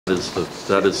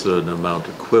That is an amount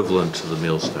equivalent to the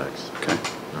meals tax. Okay.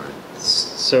 All right.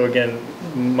 So again,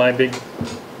 my big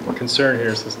concern here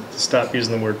is to stop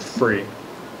using the word free.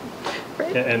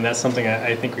 Right. And that's something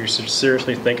I think we should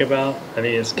seriously think about. I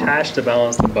mean, it's cash to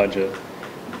balance the budget.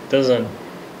 Doesn't,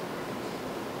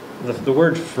 the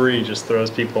word free just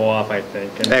throws people off, I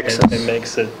think. And Excess. it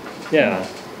makes it, yeah,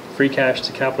 free cash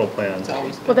to capital plans.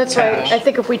 Well, that's why Cash. I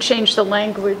think if we change the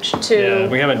language Yeah, to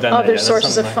we haven't done that other yet. That's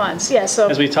sources of something funds, yeah, so.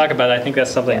 As we talk about it, I think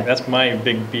that's something, Yeah. that's my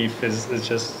big beef is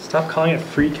just stop calling it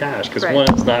free cash, because Right. one,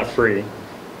 it's not free.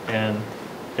 And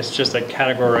it's just a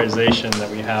categorization that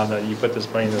we have that you put this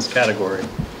money in this category.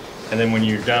 And then when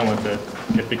you're done with it,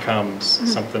 it becomes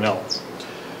something else.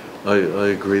 I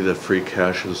agree that free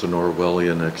cash is an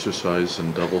Orwellian exercise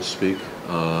in doublespeak,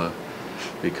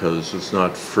 because it's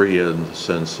not free in the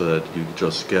sense that you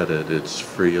just get it. It's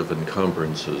free of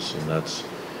encumbrances, and that's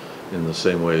in the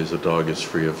same way as a dog is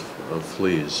free of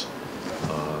fleas.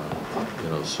 You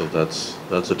know, so that's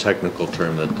a technical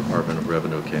term that Department of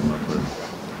Revenue came up with.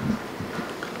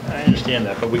 I understand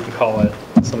that, but we can call it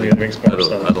something that makes more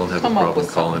sense. I don't have a Come up problem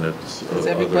with calling it Because other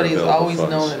everybody's available always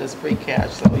funds. known it as free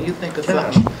cash, so you think of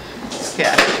something, it's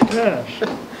cash. Gosh.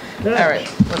 All right,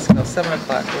 let's go, 7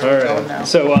 o'clock, All where are we going now? right,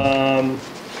 so,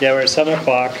 yeah, we're at 7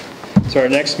 o'clock. So our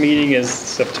next meeting is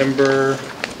September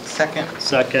Second,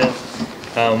 2nd.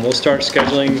 We'll start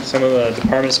scheduling, some of the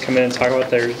departments come in and talk about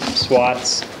their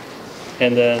SWATs.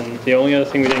 And then the only other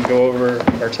thing we didn't go over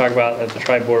or talk about at the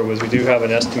tri-board was we do have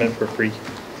an estimate for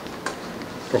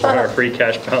what our free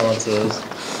cash balance is.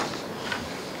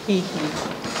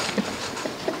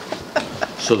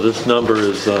 So this number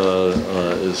is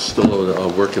still a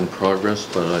work in progress,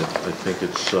 but I think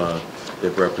it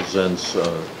represents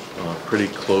pretty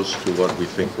close to what we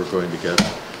think we're going to get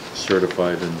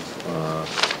certified in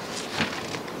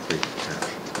free cash.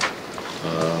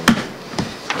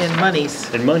 in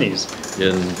monies. In monies.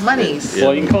 Monies. In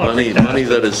Well, you can call it free cash. money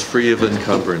that is free of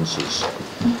encumbrances.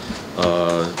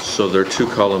 So there are two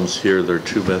columns here. There are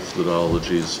two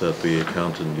methodologies that the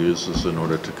accountant uses in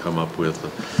order to come up with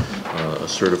a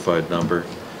certified number.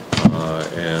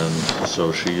 And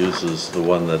so she uses the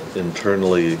one that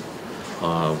internally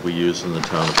we use in the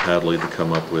town of Hadley to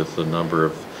come up with a number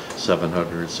of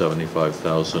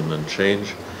 $775,000 and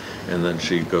change. And then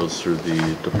she goes through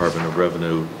the Department of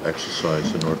Revenue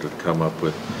exercise in order to come up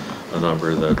with a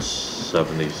number that's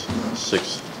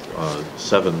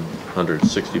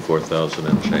 $764,000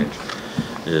 and change.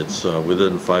 It's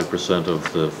within 5%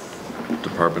 of the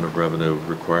Department of Revenue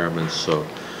requirements, so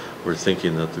we're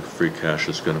thinking that the free cash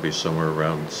is going to be somewhere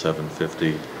around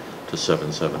 $750 to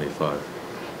 $775.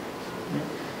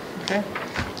 Okay.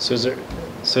 So is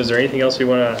there anything else we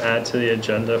want to add to the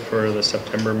agenda for the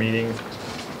September meeting?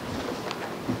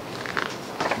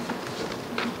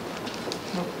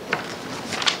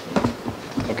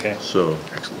 Okay. So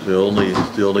the only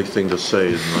thing to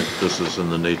say, and like this is in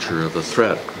the nature of a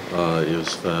threat,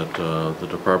 is that the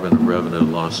Department of Revenue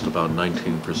lost about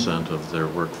 19% of their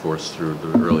workforce through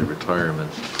the early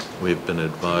retirement. We've been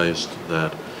advised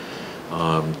that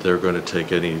they're going to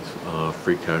take any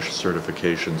free cash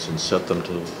certifications and set them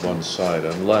to one side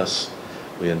unless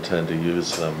we intend to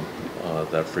use them,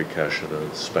 that free cash, at a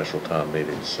special town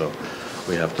meeting. So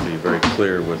we have to be very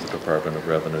clear with the Department of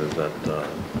Revenue that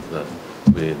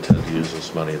we intend to use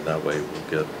this money, and that way we'll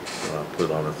get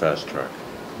put on a fast track.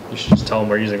 You should just tell them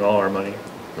we're using all our money.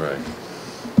 Right.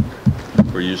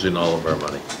 We're using all of our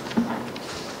money.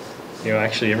 You know,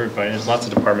 actually everybody, there's lots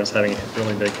of departments having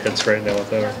really big hits right now with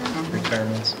their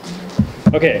retirements.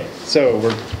 Okay, so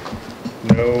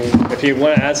if you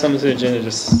want to add something to the agenda,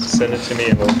 just send it to me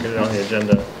and we'll get it on the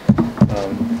agenda.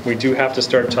 We do have to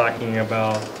start talking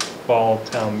about fall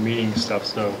town meeting stuff,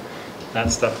 so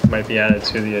that stuff might be added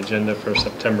to the agenda for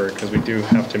September, because we do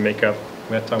have to we have to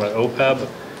talk about OPEB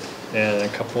and a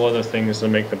couple other things to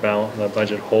make the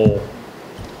budget whole.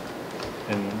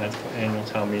 And that's the annual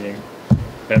town meeting,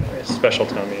 special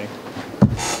town meeting.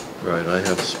 Right, I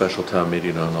have a special town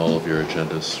meeting on all of your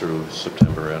agendas through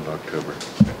September and October.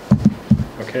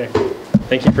 Okay,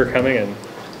 thank you for coming in.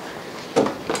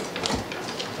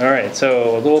 All right,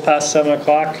 so a little past 7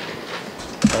 o'clock.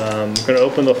 I'm going to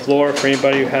open the floor for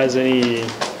anybody who has any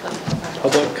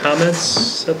public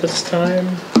comments at this time.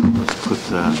 Let's put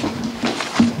that in here.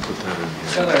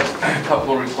 There's a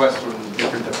couple of requests from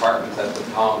different departments at the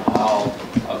town hall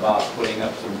about putting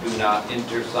up some do not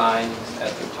enter signs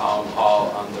at the town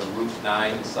hall on the Route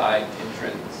 9 side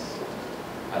entrance.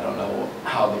 I don't know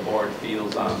how the board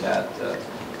feels on that.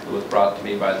 It was brought to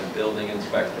me by the building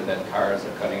inspector that cars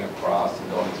are cutting across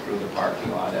and going through the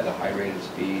parking lot at a high rate of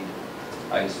speed.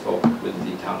 I spoke with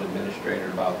the town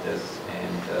administrator about this,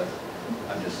 and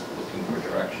I'm just looking for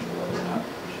direction whether or not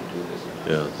we should do this or not.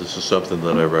 Yeah, this is something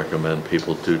that I recommend.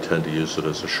 People do tend to use it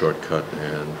as a shortcut,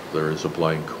 and there is a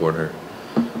blind corner,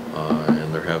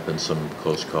 and there have been some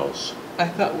close calls. I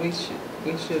thought we should,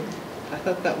 I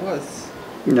thought that was,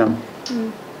 No.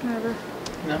 Never.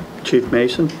 no? Chief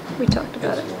Mason? We talked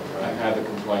about it. I've had the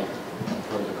complaint, I've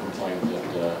heard the complaint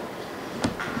that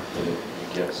it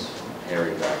gets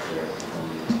hairy back there from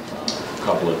a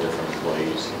couple of different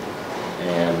employees.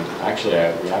 And actually,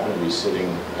 we happened to be sitting in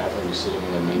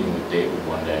a meeting with David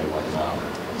one day when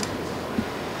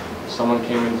someone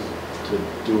came in to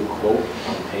do a quote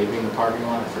on paving the parking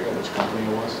lot. I forget which company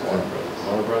it was.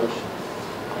 Warner Brothers.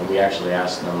 And we actually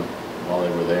asked them while they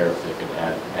were there if they could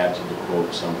add to the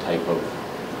quote some type of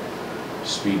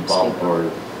speed bump or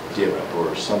dip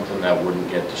or something that wouldn't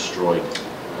get destroyed,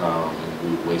 and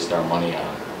we'd waste our money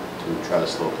on to try to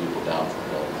slow people down from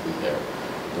going through there.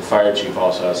 The fire chief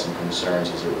also has some concerns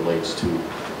as it relates to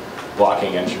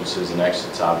blocking entrances and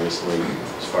exits, obviously,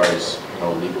 as far as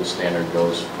legal standard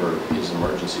goes for his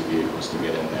emergency vehicles to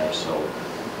get in there. So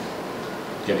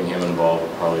getting him involved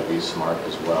would probably be smart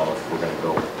as well if we're going to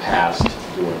go past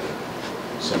doing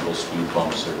simple speed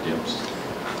bumps or dips.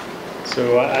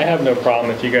 So I have no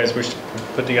problem if you guys wish to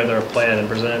put together a plan and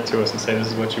present it to us and say this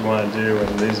is what you want to do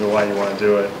and these are why you want to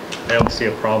do it. I don't see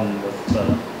a problem with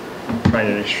trying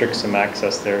to restrict some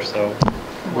access there, so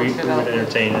we would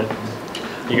entertain it.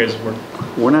 You guys work.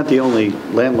 We're not the only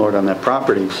landlord on that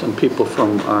property. Some people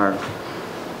from our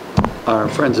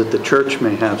friends at the church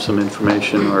may have some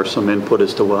information or some input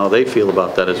as to how they feel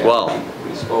about that as well.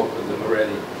 We spoke with them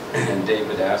already, and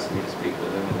David asked me to speak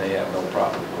with them, and they have no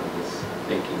problem with this,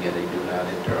 making it a do not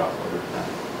enter off of Route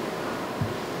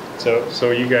 9.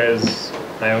 So you guys,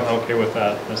 I'm okay with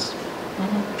that. Just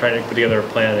trying to put together a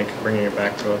plan and bringing it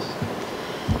back to us.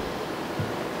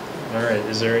 All right.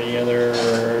 Is there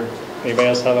anybody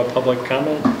else have a public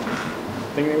comment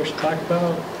thing that we should talk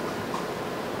about?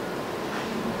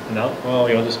 No? Well,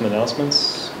 you'll do some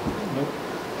announcements? Nope.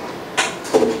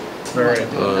 All right.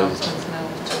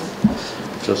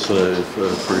 Just if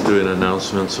we're doing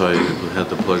announcements, I had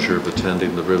the pleasure of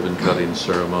attending the ribbon cutting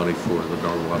ceremony for the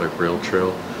Norwalk Rail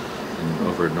Trail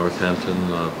over at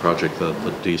Northampton, a project that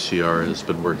the DCR has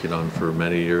been working on for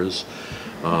many years.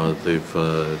 They've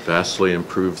vastly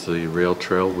improved the rail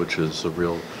trail, which is a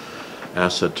real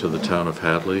asset to the town of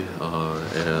Hadley,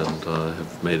 and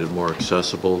have made it more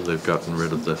accessible. They've gotten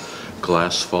rid of the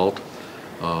glass fault,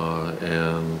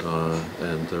 and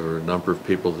there were a number of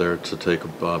people there to take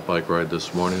a bike ride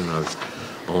this morning. I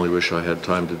only wish I had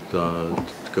time to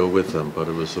go with them, but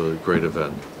it was a great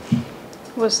event.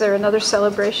 Was there another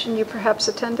celebration you perhaps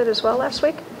attended as well last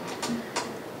week?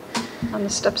 On the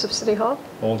steps of City Hall?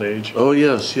 Old age. Oh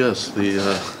yes, the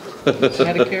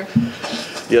Medicare?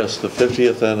 yes, the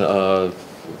 50th, and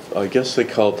I guess they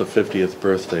call it the 50th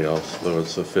birthday, although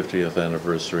it's the 50th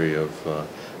anniversary of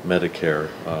Medicare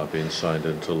being signed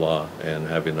into law and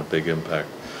having a big impact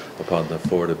upon the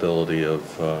affordability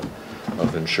of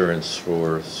insurance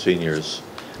for seniors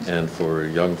and for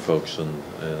young folks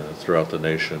throughout the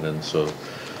nation. And so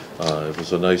it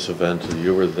was a nice event.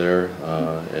 You were there,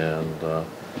 and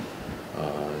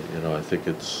I think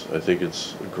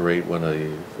it's great when a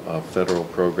federal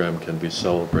program can be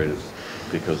celebrated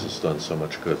because it's done so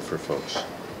much good for folks.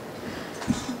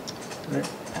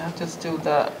 I'll just do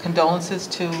the condolences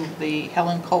to the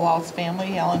Helen Kowal's family.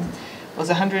 Helen was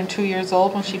 102 years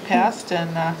old when she passed,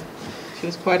 and she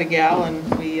was quite a gal, and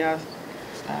we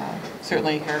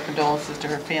certainly her condolences to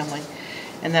her family.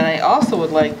 And then I also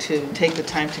would like to take the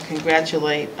time to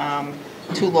congratulate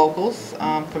two locals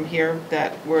from here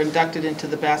that were inducted into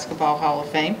the Basketball Hall of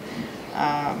Fame,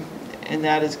 and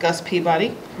that is Gus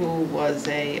Peabody, who was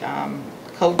a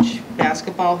coach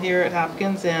basketball here at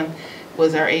Hopkins and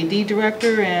was our AD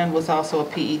director and was also a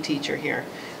PE teacher here.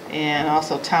 And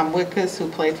also Tom Wickus, who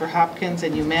played for Hopkins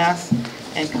and UMass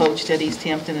and coached at East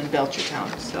Hampton and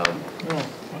Belchertown. So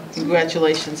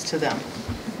congratulations to them.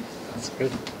 That's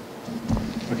good.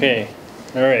 Okay.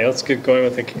 All right. Let's get going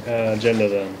with the agenda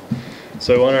then.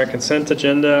 So on our consent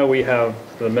agenda, we have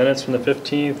the minutes from the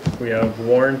 15th. We have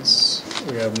warrants.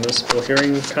 We have municipal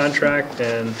hearing contract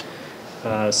and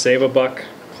Save a Buck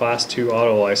Class 2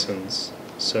 auto license.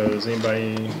 So is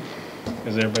everybody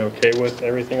okay with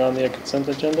everything on the consent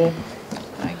agenda?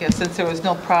 I guess since there was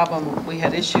no problem, we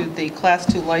had issued the Class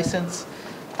 2 license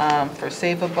for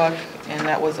Save a Buck, and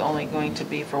that was only going to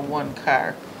be for one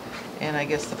car. And I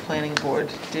guess the planning board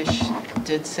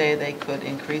did say they could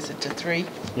increase it to 3.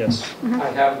 Yes. I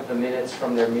have the minutes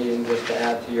from their meeting just to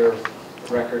add to your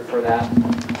record for that.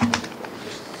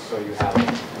 so you have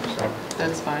it. So,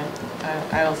 That's fine.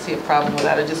 I don't see a problem with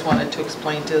that. I just wanted to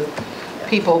explain to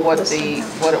people what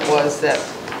it was.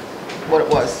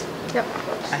 Yep.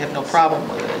 I have no problem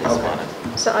with it. I just Okay.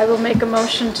 wanted. So I will make a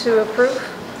motion to approve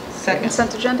the Second.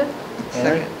 consent agenda.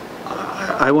 Second.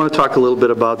 I want to talk a little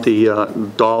bit about the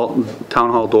town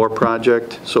hall door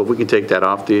project, so if we can take that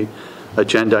off the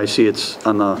agenda. I see it's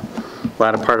on the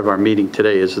latter part of our meeting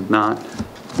today, is it not?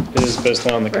 It is, but it's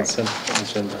not on the Right. consent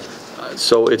agenda.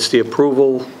 So it's the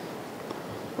approval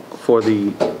for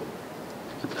the,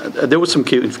 there was some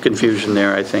confusion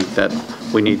there, I think, that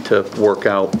we need to work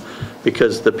out,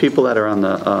 because the people that are on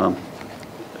the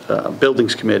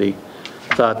Buildings Committee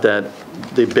thought that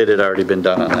the bid had already been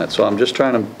done on that. So I'm just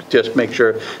trying to just make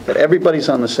sure that everybody's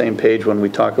on the same page when we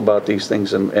talk about these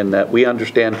things, and that we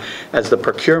understand, as the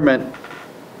procurement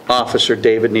officer,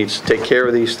 David needs to take care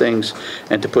of these things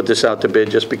and to put this out to bid.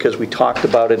 Just because we talked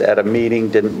about it at a meeting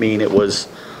didn't mean it was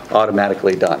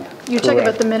automatically done. You're talking about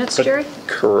Correct. the minutes, But- Jerry?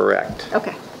 Correct.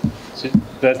 Okay. So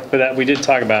but that, we did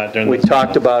talk about it during We the.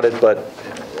 talked about it, but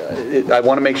I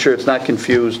want to make sure it's not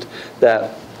confused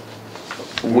that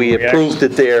we approved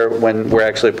it there when we're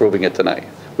actually approving it tonight.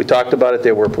 We talked about it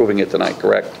there, we're approving it tonight,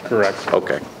 correct? Correct.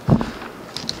 Okay.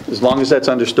 As long as that's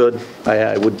understood,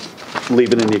 I would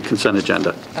leave it in the consent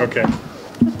agenda. Okay.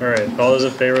 All right. All those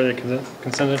in favor of the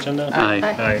consent agenda? Aye.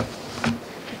 Aye.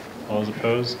 All those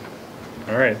opposed?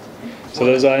 All right. So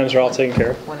those items are all taken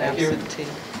care of? One Thank you. absentee.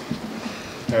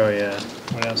 Oh, yeah.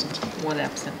 One absent. One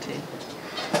absentee.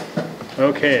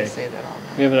 Okay. Say that on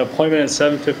We have an appointment at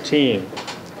 7:15. there.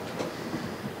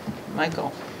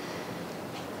 Michael.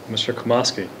 Mr.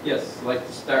 Komoski. Yes, I'd like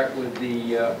to start with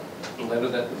the letter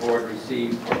that the board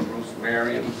received from Bruce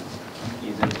Merriam.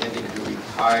 He's intending to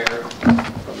retire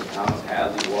from the town of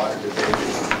Hadley Water Division.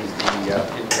 He's the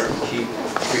interim chief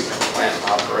treatment plant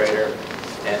operator,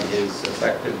 and his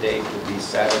effective date will be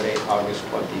Saturday, August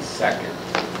 22nd.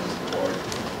 The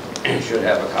board should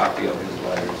have a copy of his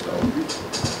letter, so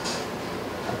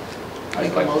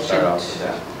I'd like to start off with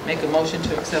that. Make a motion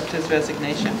to accept his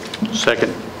resignation.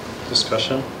 Second.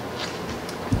 Discussion.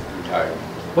 Retired.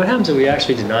 What happens if we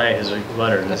actually deny his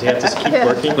letter? Does he have to keep Yeah.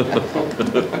 working?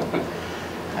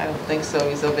 I don't think so.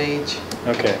 He's of age.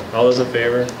 Okay. All those in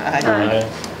favor? Aye.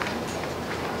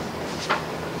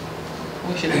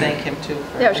 We should thank him too.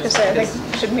 For Yeah, I was going to say, I his-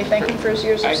 think, shouldn't we thank him for his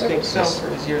years of I service? think so,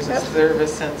 for his years of Yep.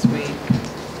 service since we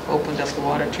opened up the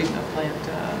water treatment plant.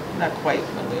 Not quite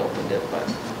when we opened it, but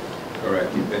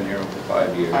Correct, you've been here for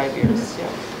 5 years. 5 years, yeah.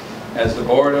 As the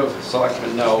Board of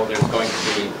Selectmen know, there's going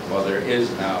to be, well, there is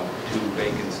now 2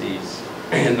 vacancies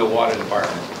in the water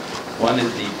department. One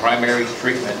is the primary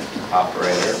treatment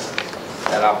operator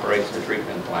that operates the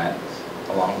treatment plant,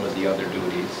 along with the other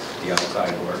duties, the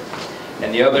outside work.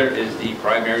 And the other is the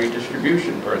primary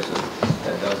distribution person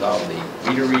that does all the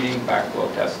meter reading,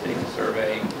 backflow testing,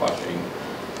 surveying, flushing,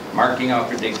 marking out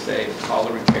for dig safe, all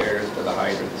the repairs to the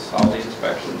hydrants, all the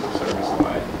inspections of service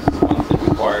lines, monthly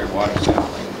required water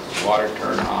sampling, water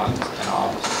turn-ons and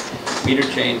offs, meter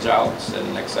change-outs,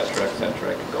 and et cetera, et cetera.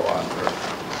 I could go on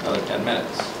for another 10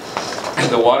 minutes.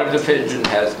 The Water Division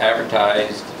has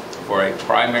advertised for a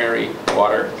primary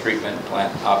water treatment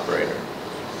plant operator.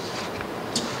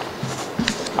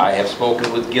 I have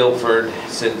spoken with Guilford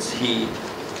since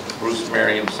Bruce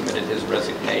Merriam submitted his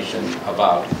resignation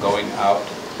about going out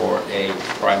for a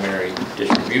primary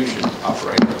distribution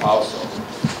operator also.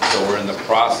 So we're in the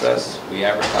process. We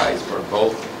advertised for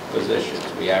both positions.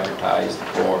 We advertised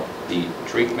for the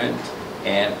treatment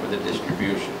and for the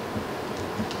distribution.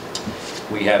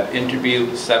 We have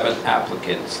interviewed 7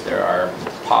 applicants. There are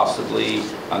possibly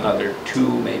another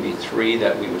 2, maybe 3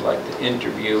 that we would like to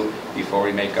interview before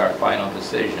we make our final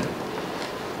decision.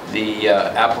 The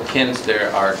applicants,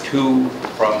 there are 2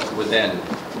 from within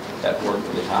that work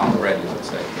for the town already, let's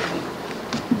say,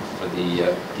 for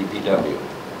the DPW.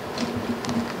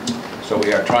 So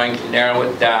we are trying to narrow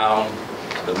it down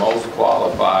to the most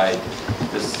qualified.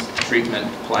 This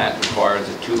treatment plant requires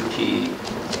a 2T,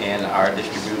 and our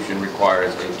distribution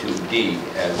requires a 2D,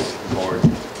 as the board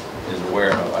is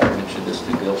aware of. I mentioned this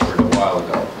to Guilford a while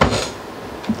ago.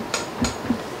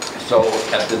 So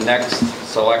at the next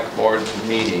select board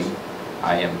meeting,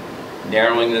 I am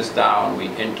narrowing this down. We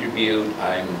interviewed,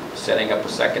 I'm setting up a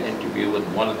second interview with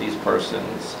one of these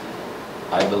persons.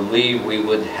 I believe we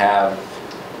would have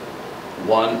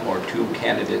 1 or 2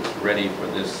 candidates ready for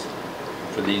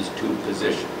these 2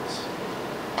 positions.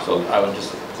 So I would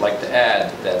just like to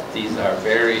add that these are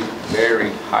very,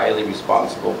 very highly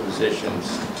responsible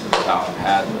positions in the town of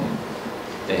Hadley.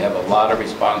 They have a lot of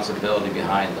responsibility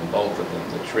behind them, both of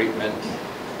them. The treatment,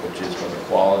 which is for the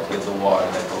quality of the water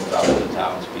that goes out to the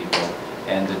townspeople,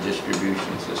 and the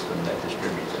distribution system that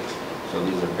distributes it. So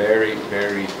these are very,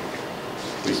 very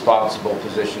responsible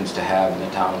positions to have in the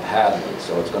town of Hadley.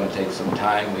 So it's going to take some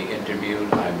time. We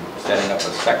interviewed. I'm setting up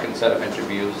a second set of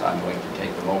interviews. I'm going to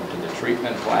take them over to the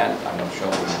treatment plant. I'm going to show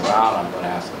them around. I'm going to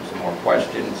ask them some more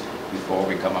questions before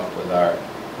we come up with our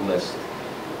list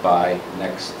by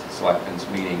next selectmen's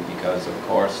meeting, because of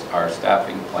course our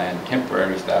staffing plan,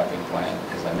 temporary staffing plan,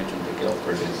 as I mentioned to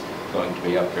Guilford, is going to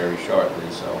be up very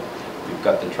shortly. So we've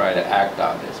got to try to act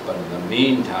on this. But in the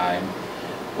meantime,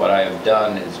 what I have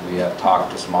done is we have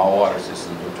talked to small water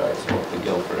systems, which I spoke to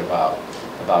Guilford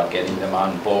about getting them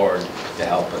on board to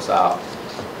help us out.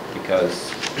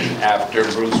 Because after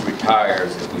Bruce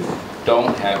retires, if we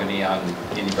don't have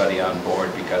anybody on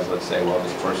board, because let's say, well,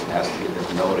 this person has to get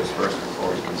this notice first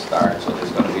before he can start, so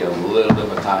there's going to be a little bit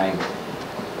of a time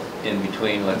in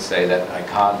between, let's say, that I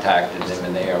contacted them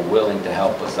and they are willing to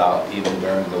help us out even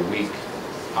during the week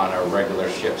on our regular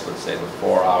shifts, let's say the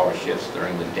 4-hour shifts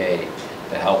during the day,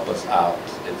 to help us out.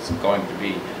 It's going to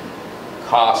be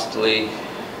costly,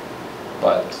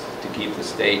 but to keep the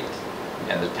state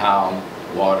and the town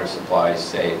water supply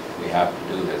safe, we have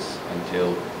to do this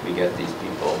until we get these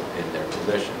people in their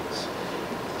positions.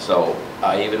 So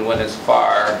I even went as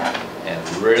far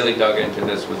and really dug into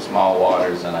this with small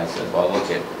waters, and I said, well, look,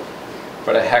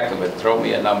 for the heck of it, throw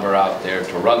me a number out there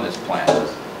to run this plant.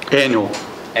 Annually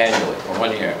For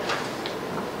 1 year.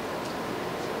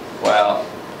 Well,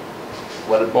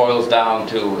 what it boils down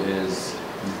to is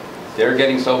they're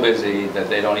getting so busy that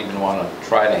they don't even want to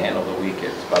try to handle the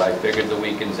weekends, but I figured the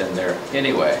weekends in there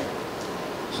anyway.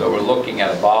 So we're looking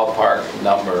at a ballpark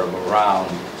number of around,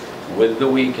 with the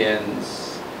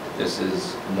weekends, this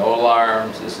is no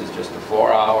alarms, this is just the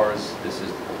 4 hours, this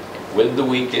is with the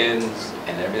weekends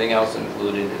and everything else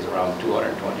included, is around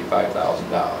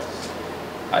 $225,000.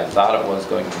 I thought it was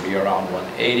going to be around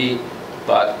 180,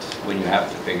 but when you have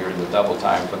to figure in the double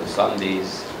time for the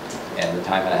Sundays and the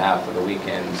time and a half for the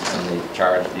weekends, and they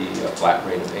charge the flat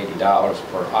rate of $80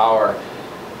 per hour,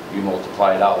 you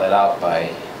multiply all that out by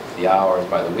the hours,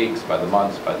 by the weeks, by the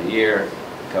months, by the year,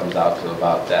 it comes out to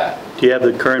about that. Do you have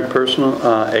the current personal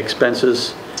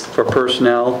expenses for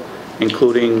personnel,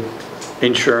 including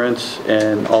insurance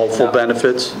and all full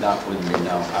benefits? Not with me,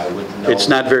 no. I wouldn't know. It's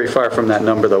not very far from that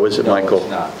number, though, is it, Michael?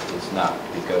 No, it's not,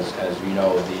 because as you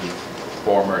know, the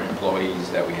former employees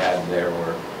that we had there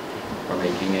were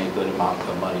making a good amount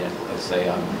of money, let's say,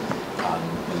 on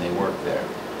when they worked there.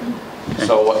 Okay.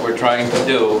 So what we're trying to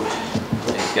do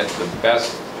is get the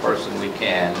best person we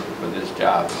can for this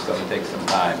job. It's going to take some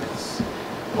time. It's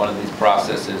one of these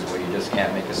processes where you just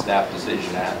can't make a snap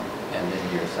decision at, and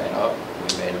then you're saying, oh,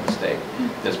 we made a mistake.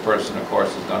 This person, of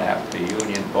course, is going to have to be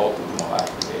union. Both of them will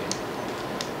have to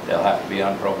be. They'll have to be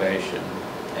on probation,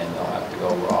 and they'll have to go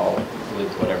all with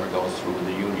whatever goes through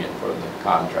the union for the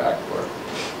contract for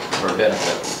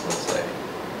benefits, let's say.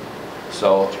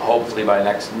 So hopefully by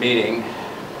next meeting,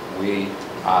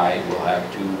 I will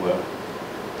have two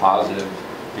positive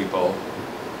people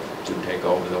to take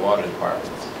over the water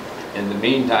department. In the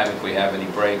meantime, if we have any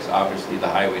breaks, obviously the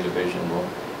highway division will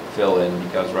fill in,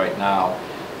 because right now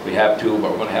we have two, but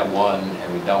we're going to have one,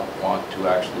 and we don't want to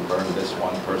actually burn this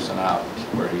one person out,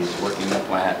 where he's working the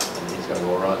plant and he's going to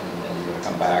go run and then he's going to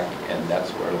come back, and that's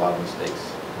where a lot of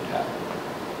mistakes would happen.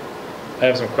 I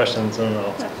have some questions.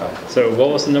 So what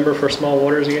was the number for small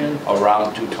waters again?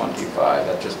 Around 225.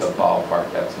 That's just a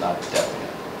ballpark. That's not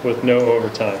definite. With no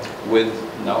overtime?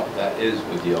 No, that is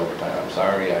with the overtime. I'm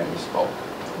sorry, I misspoke.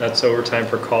 That's overtime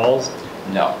for calls?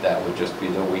 No, that would just be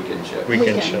the weekend shift.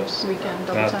 Weekend shifts. Weekend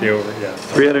not overtime. the over, yeah.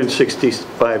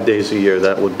 365 days a year,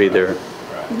 that would be their...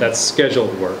 Right. That's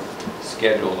scheduled work.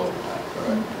 Scheduled overtime,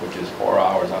 correct, which is 4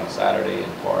 hours on a Saturday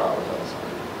and 4 hours on a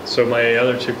Sunday. So my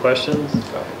other two questions.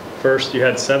 Go ahead. First, you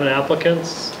had 7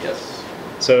 applicants. Yes.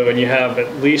 So, and you have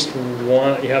at least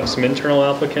one, you have some internal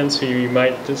applicants who you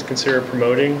might just consider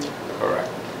promoting. Correct.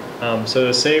 So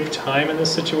to save time in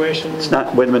this situation? It's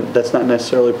not, wait a minute, that's not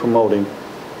necessarily promoting.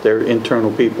 They're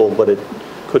internal people, but it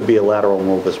could be a lateral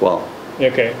move as well.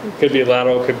 Okay, could be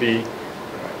lateral, could be.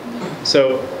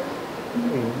 So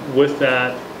with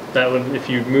that would, if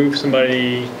you move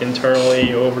somebody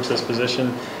internally over to this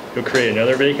position, you'll create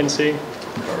another vacancy?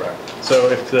 Correct. So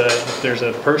if there's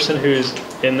a person who's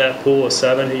in that pool of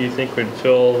 7 who you think would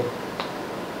fill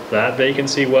that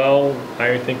vacancy well,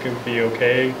 I think it would be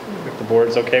okay, if the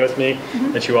board's okay with me,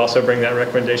 that you also bring that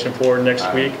recommendation forward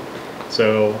next week.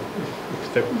 So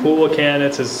if the pool of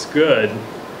candidates is good,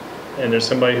 and there's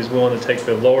somebody who's willing to take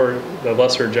the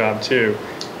lesser job too,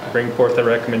 bring forth the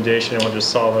recommendation, and we'll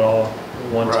just solve it all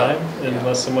one Right, time, yeah.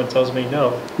 unless someone tells me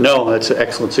no. No, that's an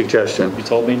excellent suggestion. You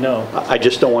told me no. I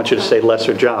just don't want you to say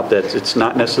lesser job. That it's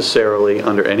not necessarily,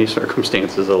 under any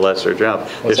circumstances, a lesser job.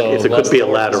 What's a If it could be a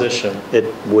less lower lateral, position?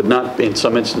 it would not, in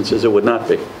some instances, it would not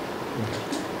be.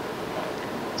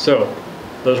 So,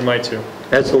 those are my two.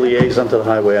 As the liaison to the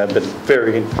highway, I've been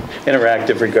very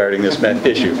interactive regarding this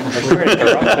issue.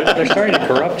 They're starting to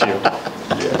corrupt you.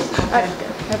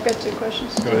 I've got two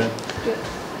questions. Go ahead.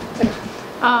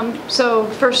 So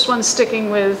first one, sticking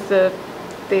with the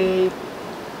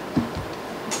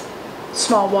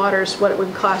small waters, what it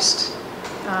would cost.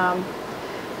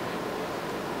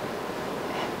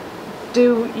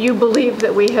 Do you believe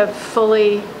that we have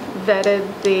fully vetted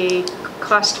the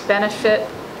cost benefit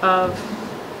of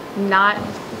not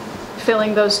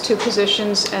filling those two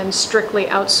positions and strictly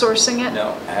outsourcing it?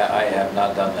 No, I have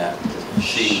not done that, to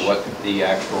see what the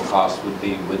actual cost would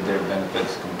be with their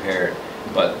benefits compared,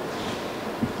 but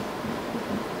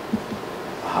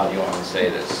how do you want to say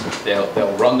this?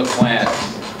 They'll run the plant,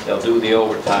 they'll do the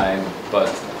overtime, but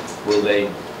will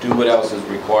they do what else is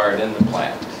required in the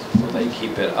plant? Will they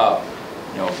keep it up?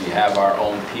 You know, if you have our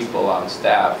own people on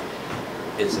staff,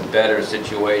 it's a better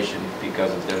situation,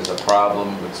 because if there's a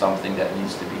problem with something that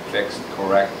needs to be fixed,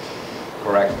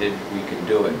 corrected, we can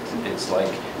do it. It's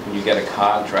like when you get a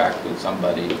contract with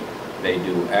somebody, they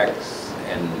do X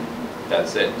and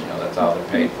that's it, you know, that's how they're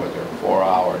paid for their 4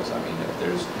 hours. I mean, if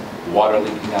there's water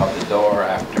leaking out the door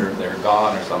after they're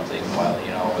gone or something, well,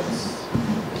 you know,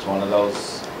 it's one of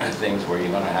those things where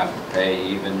you're going to have to pay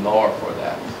even more for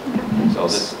that. So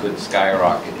this could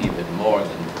skyrocket even more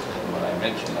than what I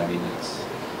mentioned. I mean,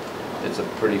 it's a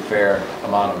pretty fair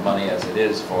amount of money as it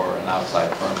is for an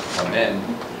outside firm to come in.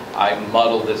 I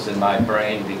muddle this in my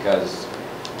brain because,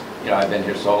 you know, I've been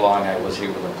here so long. I was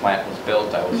here when the plant was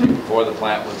built. I was here before the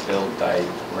plant was built. I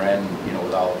ran, you know,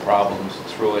 with all the problems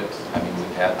through it. I mean,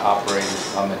 we've had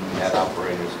operators come and we had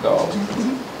operators go.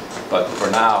 But for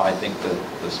now, I think the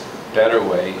better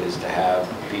way is to have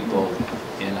people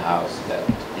in-house that,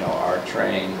 you know, are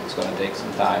trained. It's going to take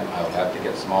some time. I would have to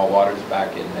get small waters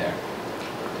back in there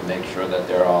to make sure that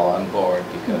they're all on board,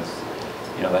 because,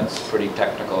 you know, that's pretty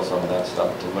technical, some of that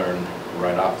stuff to learn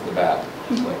right off the bat,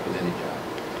 just like with any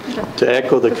job. To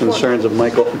echo the concerns of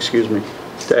Michael, excuse me,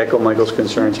 to echo Michael's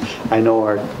concerns, I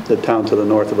know the town to the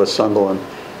north of us, Sunderland,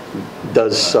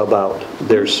 does sub out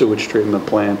their sewage treatment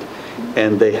plant,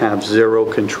 and they have zero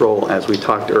control, as we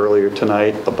talked earlier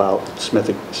tonight about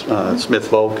Smith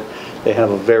Volk. They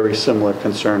have a very similar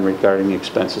concern regarding the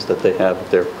expenses that they have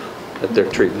at their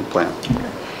treatment plant.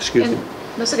 Excuse me.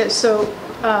 That's okay. So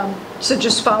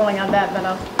just following on that,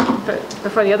 then but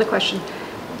before the other question,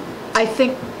 I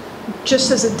think just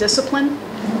as a discipline,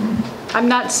 I'm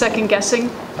not second guessing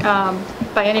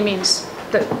by any means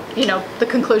that, you know, the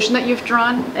conclusion that you've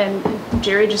drawn, and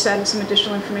Jerry just added some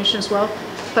additional information as well.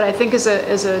 But I think as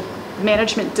a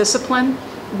management discipline,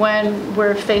 when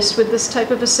we're faced with this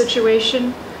type of a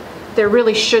situation, there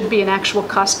really should be an actual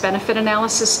cost-benefit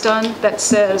analysis done that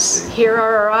says, here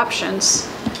are our options,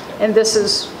 and this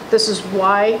is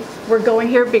why we're going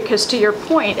here, because to your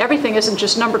point, everything isn't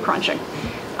just number crunching.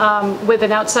 With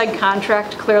an outside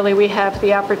contract, clearly we have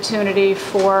the opportunity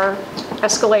for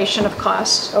escalation of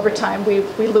cost over time. We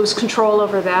lose control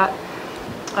over that.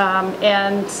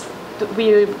 And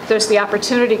there's the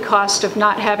opportunity cost of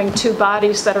not having two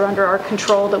bodies that are under our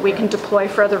control that we can deploy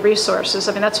for other resources.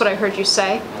 I mean, that's what I heard you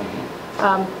say.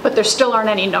 But there still aren't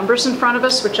any numbers in front of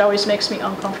us, which always makes me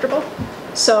uncomfortable.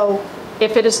 So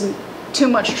if it isn't too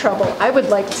much trouble, I would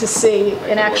like to see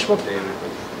an actual... David,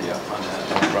 yeah, on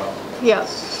that, no problem. Yeah,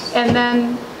 and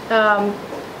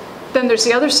then there's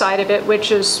the other side of it,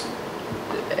 which is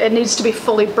it needs to be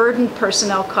fully burdened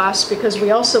personnel costs, because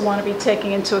we also want to be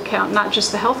taking into account not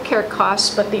just the healthcare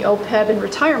costs, but the OPEB and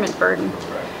retirement burden.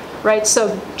 Right,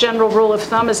 so general rule of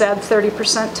thumb is add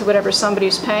 30% to whatever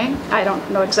somebody's paying. I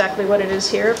don't know exactly what it is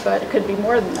here, but it could be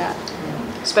more than that,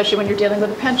 especially when you're dealing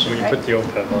with a pension, When you right? put the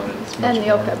OPEB on it, it's much And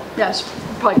the more. OPEB, yes,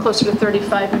 probably closer to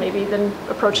 35 maybe than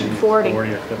approaching 40.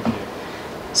 40 or 50.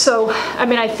 So, I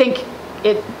mean, I think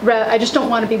I just don't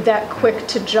want to be that quick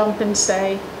to jump and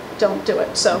say, don't do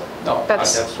it, so No,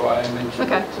 that's... that's why I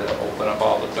mentioned Okay. it, to open up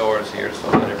all the doors here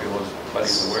so that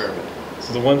everybody's aware of it.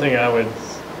 So the one thing I would,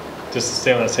 just to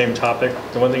stay on that same topic,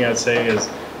 the one thing I'd say is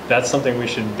that's something we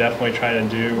should definitely try to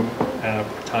do at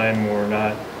a time where we're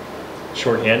not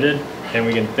shorthanded, and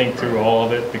we can think through all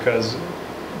of it, because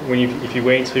if you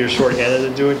wait until you're shorthanded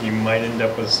to do it, you might end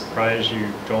up with a surprise you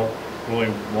don't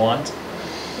really want.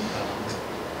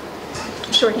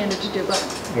 Shorthanded to do what?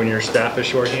 When your staff is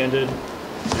shorthanded,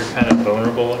 you're kind of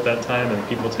vulnerable at that time, and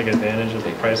people take advantage of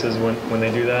the prices when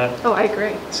they do that. Oh, I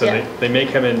agree. So Yeah. they may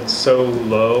come in so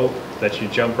low that you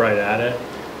jump right at it,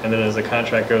 and then as the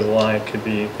contract goes along, it could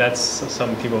be, that's,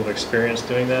 some people have experienced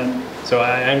doing that. So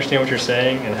I understand what you're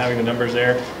saying and having the numbers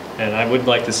there, and I would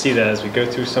like to see that as we go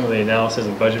through some of the analysis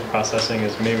and budget processing,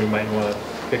 is maybe we might want to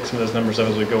pick some of those numbers up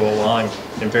as we go along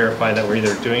and verify that we're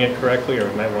either doing it correctly, or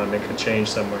we might want to make a change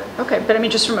somewhere. Okay, but I mean,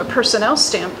 just from a personnel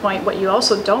standpoint, what you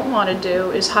also don't want to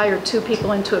do is hire 2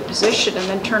 people into a position and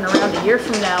then turn around a year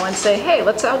from now and say, hey,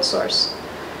 let's outsource.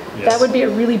 Yes. That would be a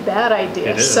really bad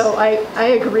idea. It is. So I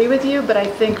agree with you, but I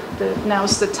think that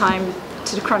now's the time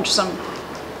to crunch some,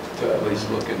 To at least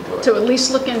look into it. to at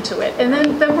least look into it. And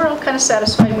then we're all kind of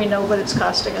satisfied and we know what it's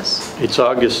costing us. It's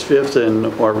August 5th, and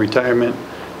our retirement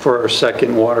for our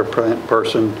second water plant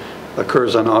person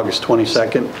occurs on August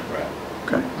 22nd. Right.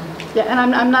 Okay. Yeah,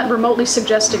 and I'm not remotely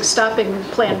suggesting stopping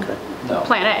Plan Okay. No.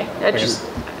 Plan A. I just,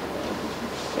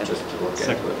 Just to look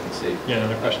into it and see. Yeah,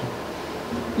 another question?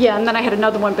 yeah, and then I had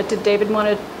another one, but did David want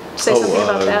to say something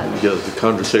about that? Yeah, the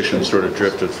conversation sort of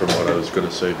drifted from what I was going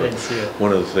to say, but didn't see it.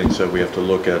 one of the things that we have to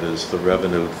look at is the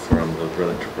revenue from the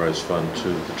enterprise fund to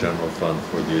the general fund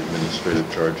for the administrative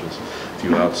charges. If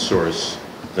you outsource,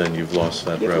 then you've lost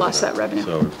that revenue. You've lost that revenue.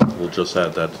 So we'll just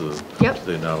add that to Yep. to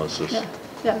the analysis. Yeah,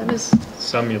 yeah, that is,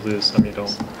 Some you lose, some you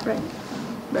don't. right,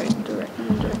 direct.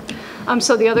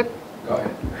 So the other, Go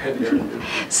ahead.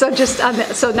 so just,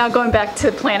 so now going back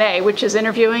to Plan A, which is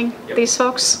interviewing Yep. these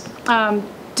folks,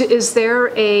 is there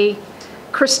a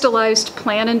crystallized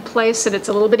plan in place? And it's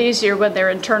a little bit easier when they're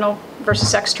internal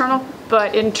versus external,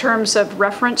 but in terms of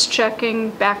reference checking,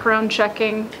 background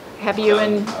checking, have you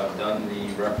and, I've done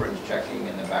the reference checking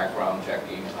and the background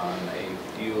checking on a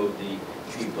few of the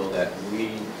people that we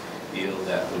feel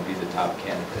that would be the top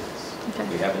candidates. Okay.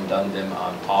 We haven't done them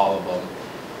on all of them.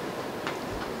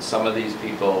 Some of these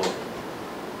people,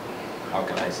 how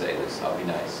can I say this, I'll be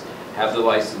nice, have the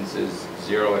licenses,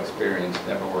 0 experience,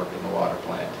 never worked in the water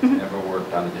plant, never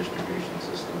worked on a distribution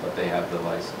system, but they have the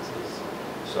licenses.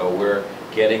 So we're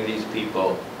getting these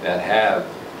people that have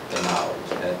the knowledge,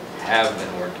 that have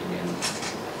been working in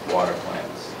water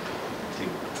plants, to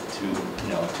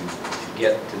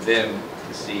get to them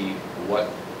to see what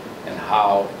and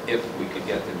how, if we could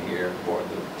get them here for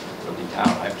the town.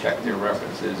 I've checked their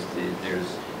references. There's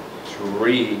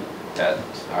 3 that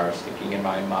are sticking in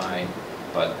my mind,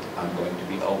 but I'm going to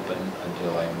be open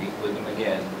until I meet with them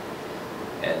again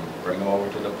and bring them over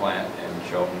to the plant and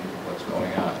show them what's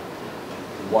going on.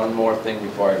 One more thing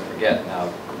before I forget.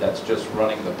 Now, that's just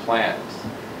running the plant.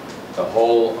 The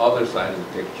whole other side of the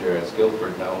picture, as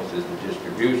Guilford knows, is the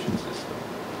distribution system.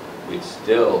 We'd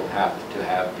still have to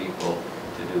have people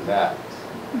to do that,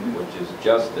 which is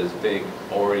just as big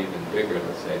or even bigger,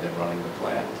 let's say, than running the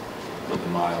plant, with the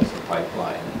miles of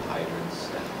pipeline and hydrants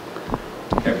and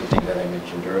everything that I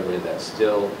mentioned earlier that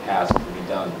still has to be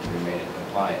done to remain in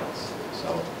compliance.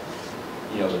 So,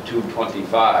 the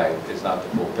 225 is not the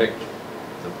full picture.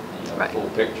 The Right. full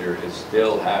picture is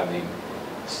still having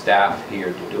staff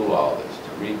here to do all this,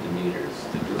 to read the meters,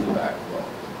 to do the backflow,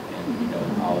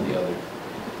 and all the other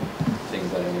things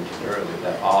that I mentioned earlier,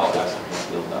 that all has to be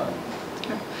still done.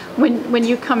 when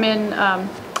you come in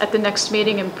at the next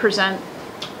meeting and present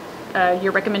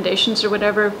your recommendations or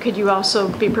whatever, could you also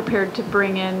be prepared to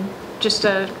bring in, just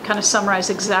to kind of summarize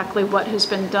exactly what has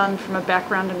been done from a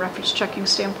background and reference checking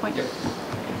standpoint? Yep, I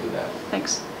can do that.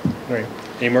 Thanks. All right.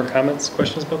 Any more comments,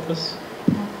 questions about this?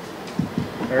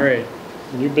 All right.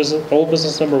 New business, old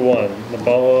business number 1, the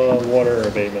BOA water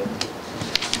abatement.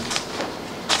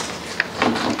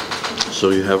 So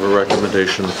you have a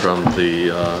recommendation from the,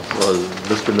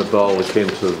 Mr. Nabal came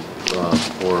to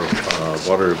for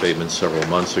water abatement several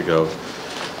months ago.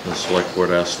 The select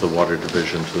board asked the water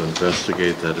division to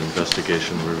investigate. That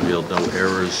investigation revealed no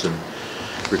errors in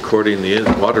recording the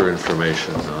water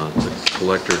information. The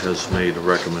collector has made a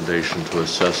recommendation to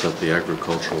assess at the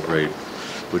agricultural rate,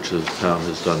 which the town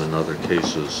has done in other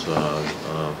cases.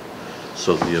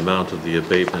 So the amount of the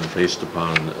abatement based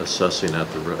upon assessing at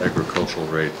the agricultural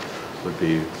rate would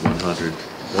be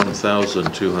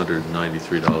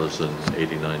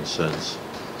 $1,293.89.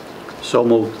 So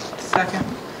moved. Second.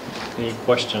 Any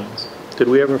questions? Did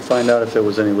we ever find out if there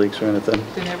was any leaks or anything?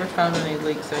 They never found any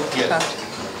leaks. Yes.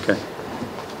 Okay.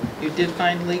 You did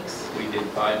find leaks? We did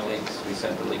find leaks. We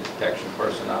sent the leak detection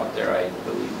person out there, I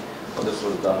believe. Well, this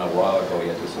was done a while ago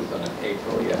yet. This was done in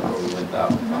April yet, where we went out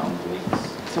and found leaks.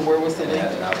 So where was the And leak?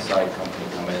 had an outside company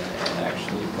come in and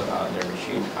actually put on their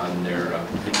machine, on their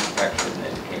leak detection,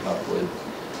 and came up with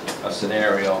a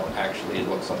scenario. Actually, it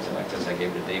looked something like this. I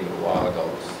gave it to David a while ago.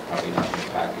 It's probably not in the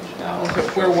package now.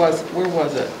 Where was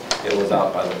it? It was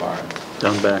out by the barn.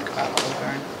 Down back.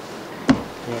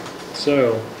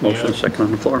 So. Motion second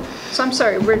on the floor. So I'm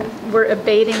sorry, we're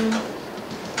abating,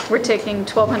 we're taking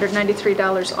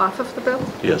 $1,293 off of the bill?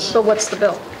 Yes. But what's the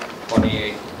bill?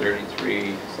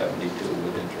 2833.72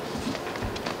 with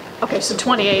interest. Okay, so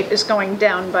 28 is going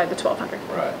down by the 1,200.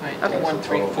 Right. Right, That's the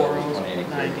total bill,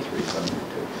 1,340.90.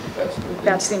 2833.72.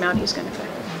 That's the amount he's going to pay.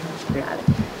 Got it.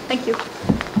 Thank you.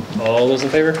 All those in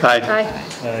favor? Aye. Aye.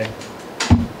 Aye.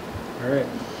 All right.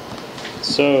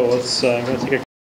 So let's, I'm going to take a